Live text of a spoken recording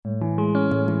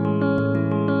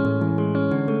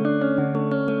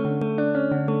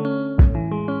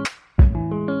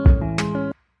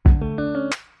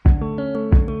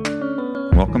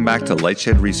back to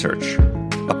Lightshed Research,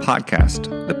 a podcast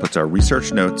that puts our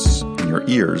research notes in your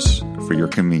ears for your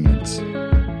convenience.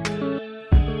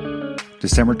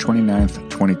 December 29th,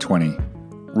 2020.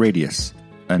 Radius,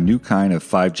 a new kind of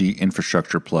 5G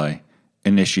infrastructure play.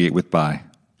 Initiate with buy.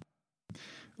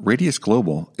 Radius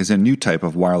Global is a new type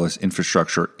of wireless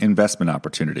infrastructure investment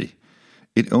opportunity.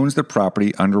 It owns the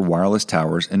property under wireless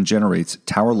towers and generates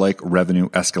tower-like revenue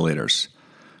escalators.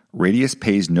 Radius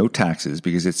pays no taxes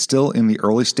because it's still in the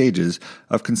early stages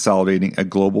of consolidating a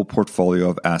global portfolio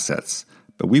of assets,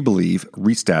 but we believe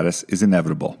REIT status is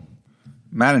inevitable.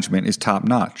 Management is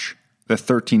top-notch. The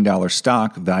 $13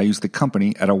 stock values the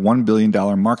company at a $1 billion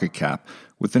market cap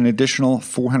with an additional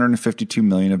 $452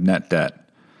 million of net debt.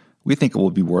 We think it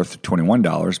will be worth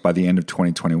 $21 by the end of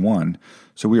 2021,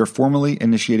 so we are formally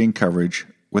initiating coverage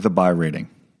with a buy rating.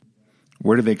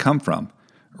 Where do they come from?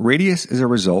 Radius is a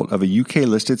result of a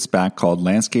UK-listed SPAC called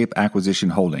Landscape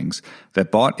Acquisition Holdings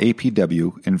that bought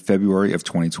APW in February of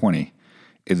 2020.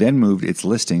 It then moved its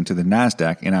listing to the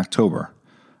NASDAQ in October.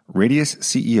 Radius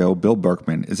CEO Bill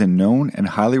Berkman is a known and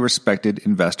highly respected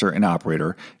investor and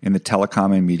operator in the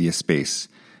telecom and media space.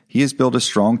 He has built a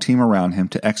strong team around him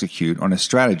to execute on a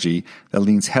strategy that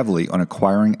leans heavily on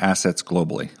acquiring assets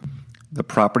globally. The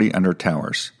property under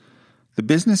towers. The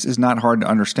business is not hard to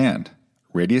understand.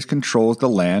 Radius controls the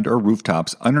land or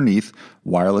rooftops underneath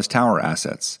wireless tower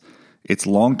assets. Its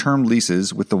long-term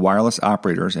leases with the wireless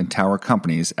operators and tower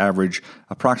companies average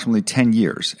approximately 10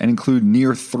 years and include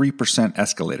near 3%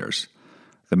 escalators.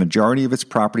 The majority of its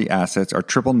property assets are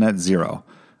triple net zero,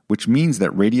 which means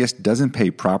that Radius doesn't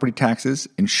pay property taxes,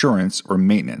 insurance, or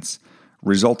maintenance,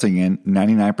 resulting in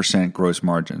 99% gross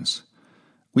margins.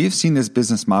 We have seen this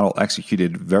business model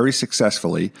executed very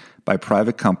successfully by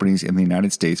private companies in the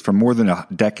United States for more than a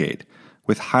decade,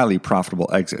 with highly profitable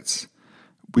exits.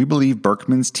 We believe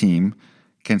Berkman's team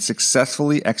can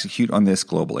successfully execute on this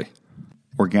globally.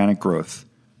 Organic growth.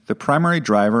 The primary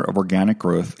driver of organic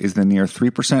growth is the near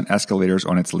 3% escalators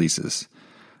on its leases.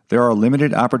 There are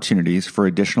limited opportunities for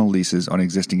additional leases on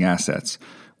existing assets,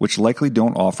 which likely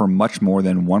don't offer much more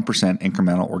than 1%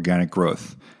 incremental organic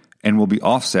growth, and will be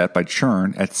offset by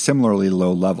churn at similarly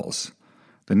low levels.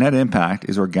 The net impact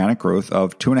is organic growth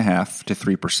of 2.5% to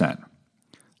 3%.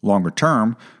 Longer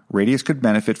term, Radius could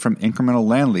benefit from incremental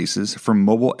land leases for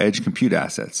mobile edge compute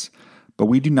assets, but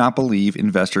we do not believe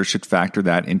investors should factor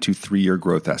that into 3-year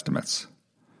growth estimates.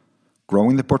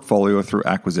 Growing the portfolio through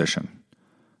acquisition.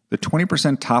 The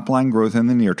 20% top-line growth in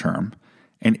the near term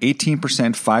and 18%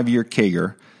 5-year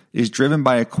CAGR is driven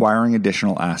by acquiring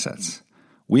additional assets.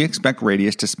 We expect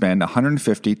Radius to spend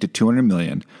 $150 to $200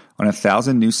 million on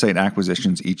 1,000 new site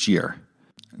acquisitions each year.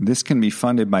 This can be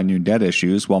funded by new debt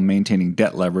issues while maintaining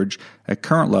debt leverage at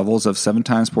current levels of 7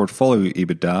 times portfolio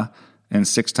EBITDA and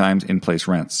 6 times in-place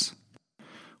rents.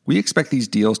 We expect these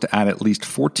deals to add at least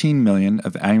 $14 million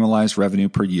of annualized revenue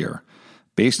per year,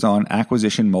 based on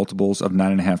acquisition multiples of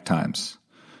 9.5 times.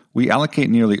 We allocate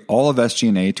nearly all of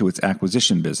SG&A to its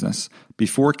acquisition business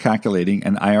before calculating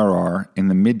an IRR in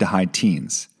the mid to high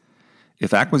teens.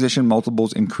 If acquisition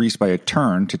multiples increase by a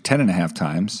turn to 10.5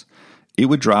 times, it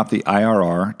would drop the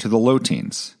IRR to the low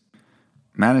teens.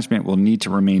 Management will need to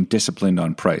remain disciplined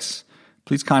on price.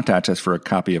 Please contact us for a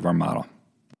copy of our model.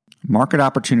 Market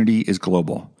opportunity is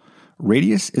global.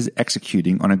 Radius is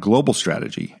executing on a global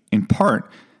strategy, in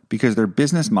part because their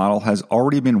business model has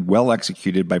already been well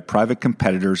executed by private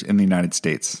competitors in the United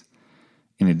States.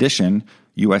 In addition,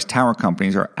 U.S. tower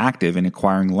companies are active in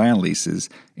acquiring land leases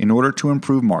in order to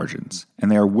improve margins,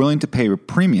 and they are willing to pay a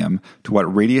premium to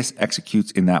what Radius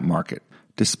executes in that market.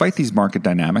 Despite these market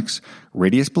dynamics,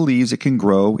 Radius believes it can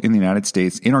grow in the United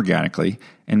States inorganically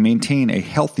and maintain a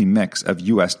healthy mix of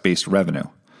U.S.-based revenue.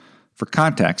 For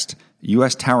context,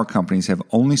 U.S. tower companies have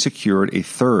only secured a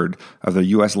third of their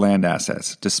U.S. land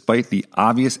assets, despite the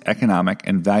obvious economic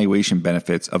and valuation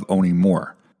benefits of owning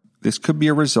more. This could be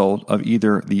a result of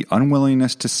either the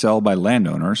unwillingness to sell by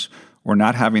landowners or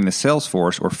not having the sales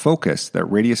force or focus that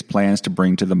Radius plans to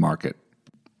bring to the market.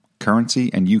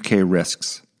 Currency and UK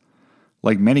risks.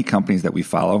 Like many companies that we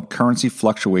follow, currency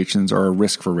fluctuations are a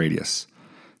risk for Radius.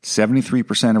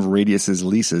 73% of Radius's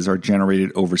leases are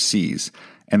generated overseas,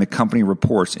 and the company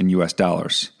reports in U.S.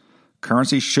 dollars.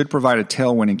 Currency should provide a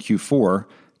tailwind in Q4,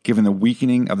 given the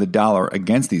weakening of the dollar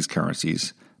against these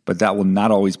currencies, but that will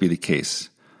not always be the case.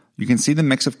 You can see the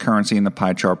mix of currency in the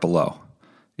pie chart below.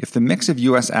 If the mix of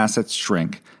U.S. assets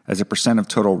shrink as a percent of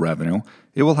total revenue,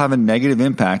 it will have a negative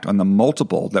impact on the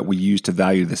multiple that we use to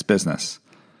value this business.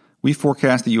 We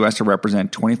forecast the U.S. to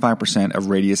represent 25% of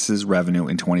Radius's revenue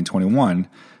in 2021,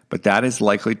 but that is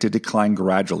likely to decline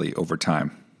gradually over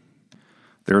time.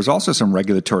 There is also some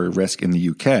regulatory risk in the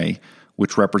UK,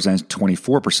 which represents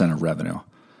 24% of revenue.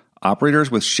 Operators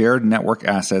with shared network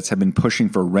assets have been pushing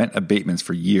for rent abatements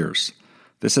for years.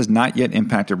 This has not yet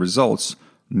impacted results,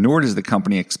 nor does the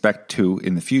company expect to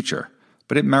in the future,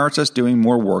 but it merits us doing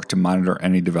more work to monitor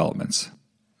any developments.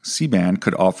 C-band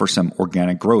could offer some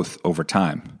organic growth over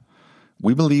time.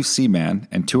 We believe C-band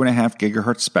and 2.5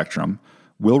 GHz spectrum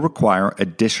will require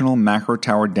additional macro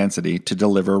tower density to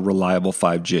deliver reliable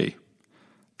 5G.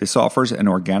 This offers an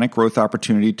organic growth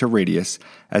opportunity to Radius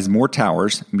as more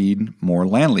towers mean more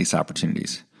land lease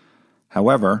opportunities.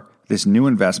 However, this new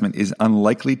investment is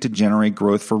unlikely to generate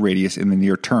growth for Radius in the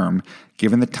near term,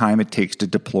 given the time it takes to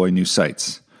deploy new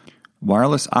sites.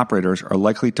 Wireless operators are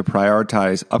likely to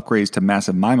prioritize upgrades to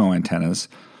massive MIMO antennas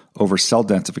over cell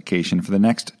densification for the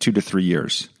next 2 to 3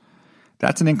 years.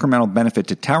 That's an incremental benefit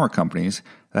to tower companies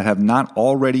that have not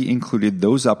already included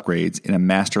those upgrades in a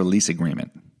master lease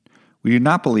agreement. We do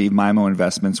not believe MIMO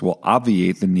investments will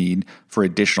obviate the need for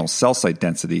additional cell site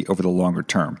density over the longer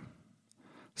term.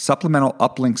 Supplemental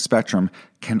uplink spectrum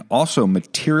can also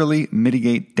materially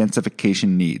mitigate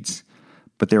densification needs,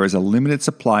 but there is a limited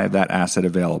supply of that asset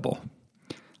available.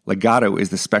 Legato is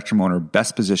the spectrum owner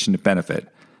best positioned to benefit,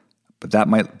 but that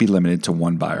might be limited to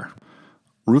one buyer.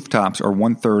 Rooftops are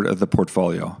 1/3 of the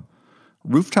portfolio.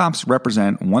 Rooftops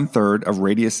represent 1/3 of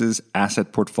Radius's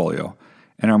asset portfolio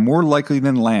and are more likely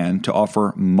than land to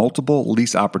offer multiple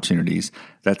lease opportunities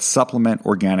that supplement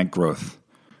organic growth.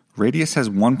 Radius has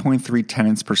 1.3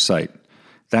 tenants per site.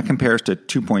 That compares to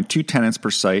 2.2 tenants per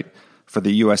site for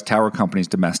the U.S. Tower Company's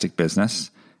domestic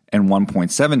business and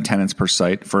 1.7 tenants per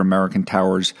site for American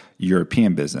Tower's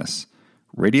European business.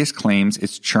 Radius claims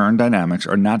its churn dynamics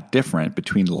are not different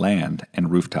between land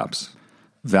and rooftops.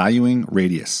 Valuing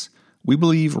Radius. We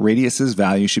believe Radius's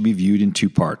value should be viewed in two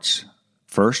parts.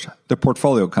 First, the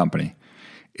portfolio company.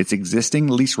 Its existing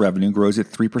lease revenue grows at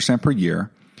 3% per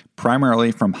year,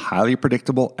 primarily from highly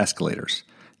predictable escalators.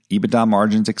 EBITDA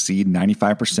margins exceed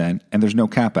 95%, and there's no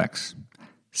capex.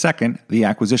 Second, the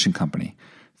acquisition company.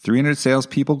 300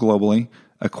 salespeople globally,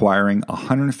 acquiring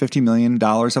 $150 million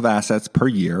of assets per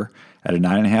year at a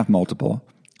 9.5 multiple,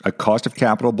 a cost of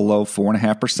capital below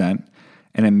 4.5%,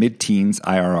 and a mid-teens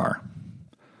IRR.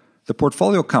 The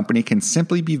portfolio company can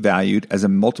simply be valued as a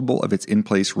multiple of its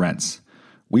in-place rents.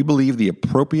 We believe the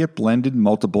appropriate blended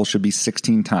multiple should be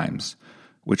 16 times,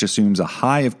 which assumes a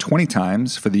high of 20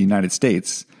 times for the United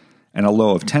States and a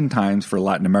low of 10 times for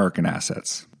Latin American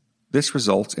assets. This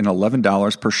results in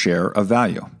 $11 per share of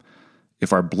value.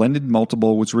 If our blended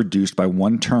multiple was reduced by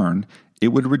 1 turn, it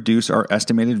would reduce our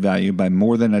estimated value by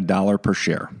more than $1 per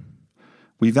share.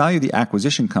 We value the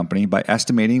acquisition company by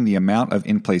estimating the amount of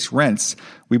in-place rents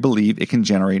we believe it can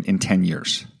generate in 10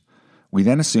 years. We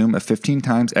then assume a 15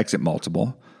 times exit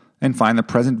multiple and find the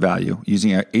present value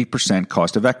using an 8%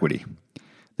 cost of equity.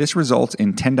 This results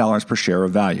in $10 per share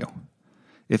of value.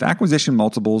 If acquisition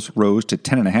multiples rose to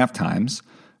 10.5 times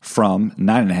from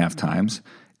 9.5 times,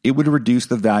 it would reduce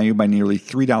the value by nearly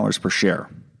 $3 per share.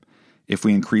 If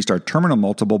we increased our terminal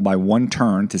multiple by 1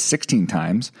 turn to 16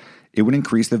 times, it would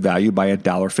increase the value by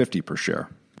 $1.50 per share.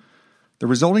 The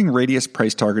resulting Radius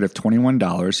price target of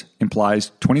 $21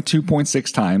 implies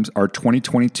 22.6 times our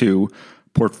 2022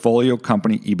 portfolio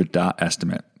company EBITDA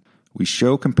estimate. We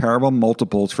show comparable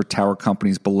multiples for tower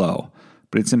companies below,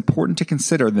 but it's important to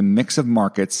consider the mix of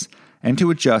markets and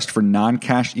to adjust for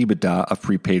non-cash EBITDA of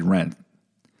prepaid rent.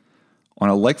 On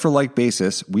a like-for-like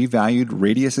basis, we valued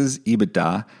Radius's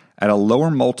EBITDA at a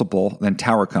lower multiple than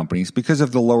tower companies because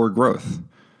of the lower growth.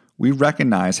 We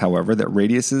recognize, however, that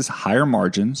Radius's higher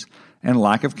margins and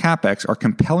lack of capex are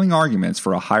compelling arguments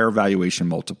for a higher valuation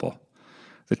multiple.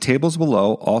 The tables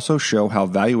below also show how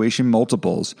valuation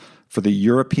multiples for the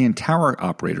European tower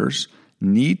operators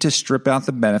need to strip out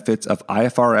the benefits of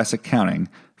IFRS accounting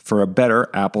for a better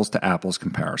apples-to-apples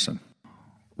comparison.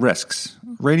 Risks.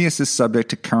 Radius is subject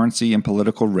to currency and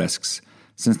political risks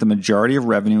since the majority of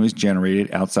revenue is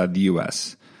generated outside the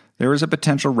U.S. There is a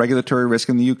potential regulatory risk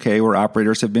in the UK where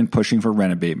operators have been pushing for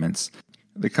rent abatements.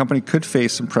 The company could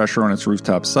face some pressure on its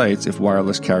rooftop sites if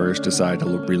wireless carriers decide to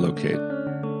relocate.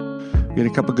 We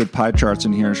had a couple good pie charts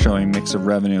in here showing mix of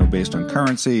revenue based on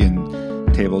currency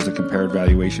and tables that compared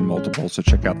valuation multiples, so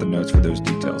check out the notes for those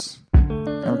details.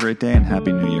 Have a great day and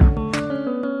Happy New Year.